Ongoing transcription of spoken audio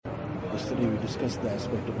Yesterday we discussed the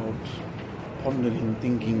aspect about pondering,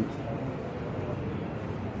 thinking,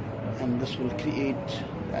 and this will create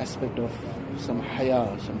the aspect of some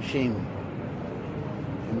haya, some shame.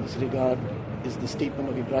 In this regard is the statement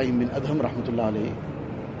of Ibrahim bin Adham rahmatullah alayhi,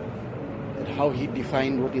 that how he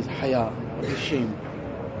defined what is haya, what is shame.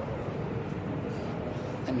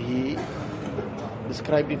 And he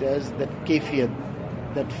described it as that kayfiyat,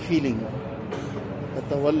 that feeling,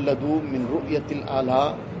 تَتَوَلَّدُ مِنْ رُؤْيَةِ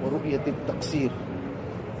الْآلَاءِ وَرُؤْيَةِ التَّقْصِيرِ,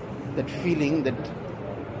 that feeling that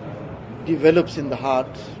develops in the heart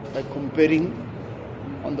by comparing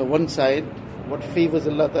on the one side what favors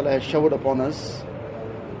Allah Ta'ala has showered upon us,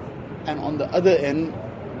 and on the other end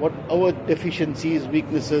what our deficiencies,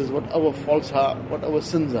 weaknesses, what our faults are, what our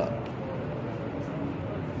sins are.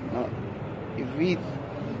 Now, if we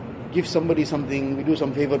give somebody something, we do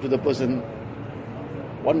some favor to the person,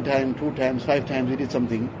 1 time, 2 times, 5 times we did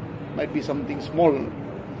something, might be something small,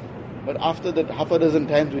 but after that half a dozen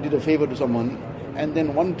times we did a favor to someone, and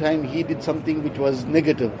then one time he did something which was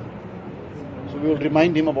negative. So we will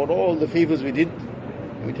remind him about all the favors we did,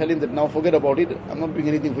 and we tell him that now forget about it, I'm not doing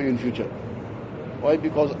anything for you in future. Why?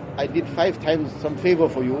 Because I did 5 times some favor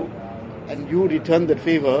for you, and you returned that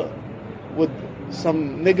favor with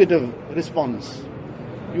some negative response.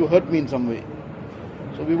 You hurt me in some way.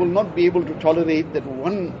 So we will not be able to tolerate that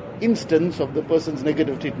one instance of the person's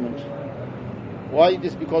negative treatment. Why?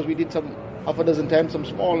 Just because we did some half a dozen times some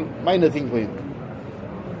small minor thing for him.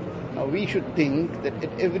 Now we should think that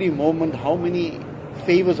at every moment how many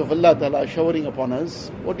favors of Allah Ta'ala are showering upon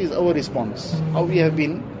us, what is our response? How we have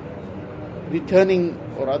been returning,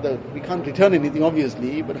 or rather we can't return anything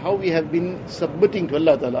obviously, but how we have been submitting to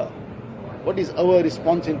Allah Ta'ala. What is our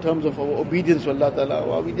response in terms of our obedience to Allah Ta'ala?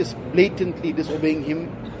 Or are we just blatantly disobeying Him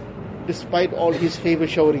despite all His favor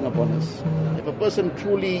showering upon us? If a person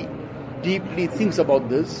truly, deeply thinks about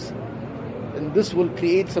this, then this will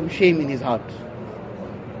create some shame in his heart.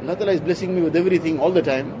 Allah Ta'ala is blessing me with everything all the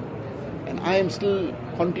time, and I am still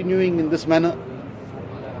continuing in this manner.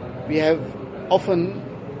 We have often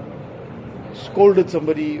scolded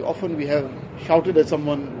somebody, often we have shouted at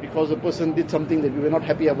someone because the person did something that we were not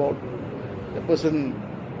happy about. The person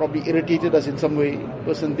probably irritated us in some way. The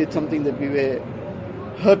person did something that we were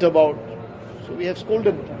hurt about. So we have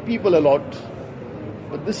scolded people a lot.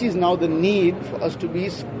 But this is now the need for us to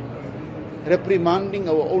be reprimanding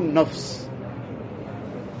our own nafs.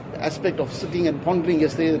 The aspect of sitting and pondering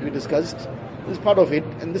yesterday that we discussed, this is part of it.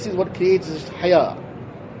 And this is what creates this haya.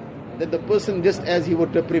 That the person, just as he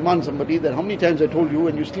would reprimand somebody, that how many times I told you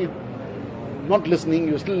and you're still not listening,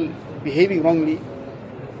 you're still behaving wrongly.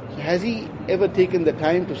 So has he ever taken the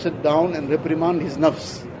time to sit down and reprimand his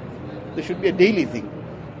nafs? There should be a daily thing.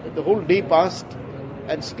 That the whole day passed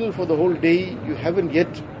and still for the whole day you haven't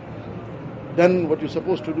yet done what you're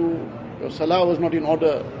supposed to do. Your salah was not in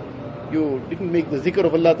order. You didn't make the zikr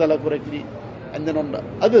of Allah Ta'ala correctly. And then on the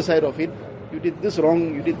other side of it, you did this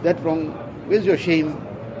wrong, you did that wrong. Where's your shame?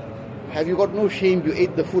 Have you got no shame? You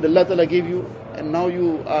ate the food Allah Ta'ala gave you, and now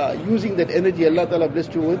you are using that energy Allah Ta'ala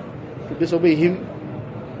blessed you with to disobey Him.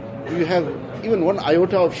 Do you have even one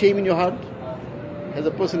iota of shame in your heart? Has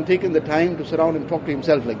a person taken the time to sit down and talk to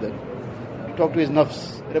himself like that? To talk to his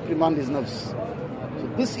nafs, reprimand his nafs.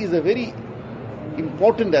 So this is a very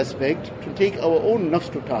important aspect, to take our own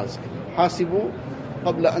nafs to task. Hasibu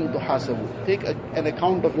qabla an tuhasabu. Take an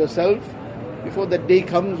account of yourself before that day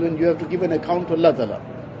comes when you have to give an account to Allah Ta'ala.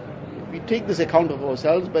 We take this account of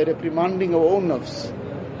ourselves by reprimanding our own nafs.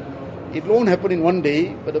 It won't happen in one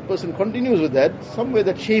day, but a person continues with that, somewhere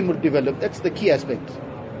that shame will develop. That's the key aspect.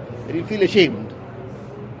 That he'll feel ashamed.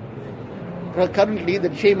 Currently,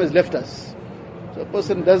 that shame has left us. So a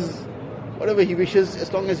person does whatever he wishes,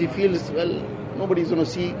 as long as he feels, well, nobody's going to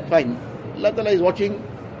see, fine. Allah Ta'ala is watching,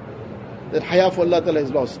 that haya for Allah Ta'ala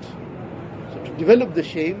is lost. So to develop the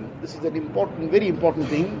shame, this is an important, very important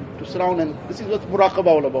thing, to surround, and this is what muraqabah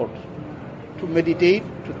all about. To meditate,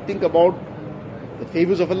 to think about the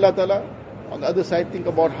favors of Allah Ta'ala. On the other side, think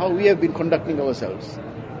about how we have been conducting ourselves.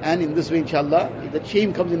 And in this way, inshallah, if that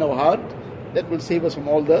shame comes in our heart, that will save us from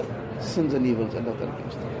all the sins and evils. Allah Ta'ala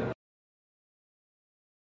gives them.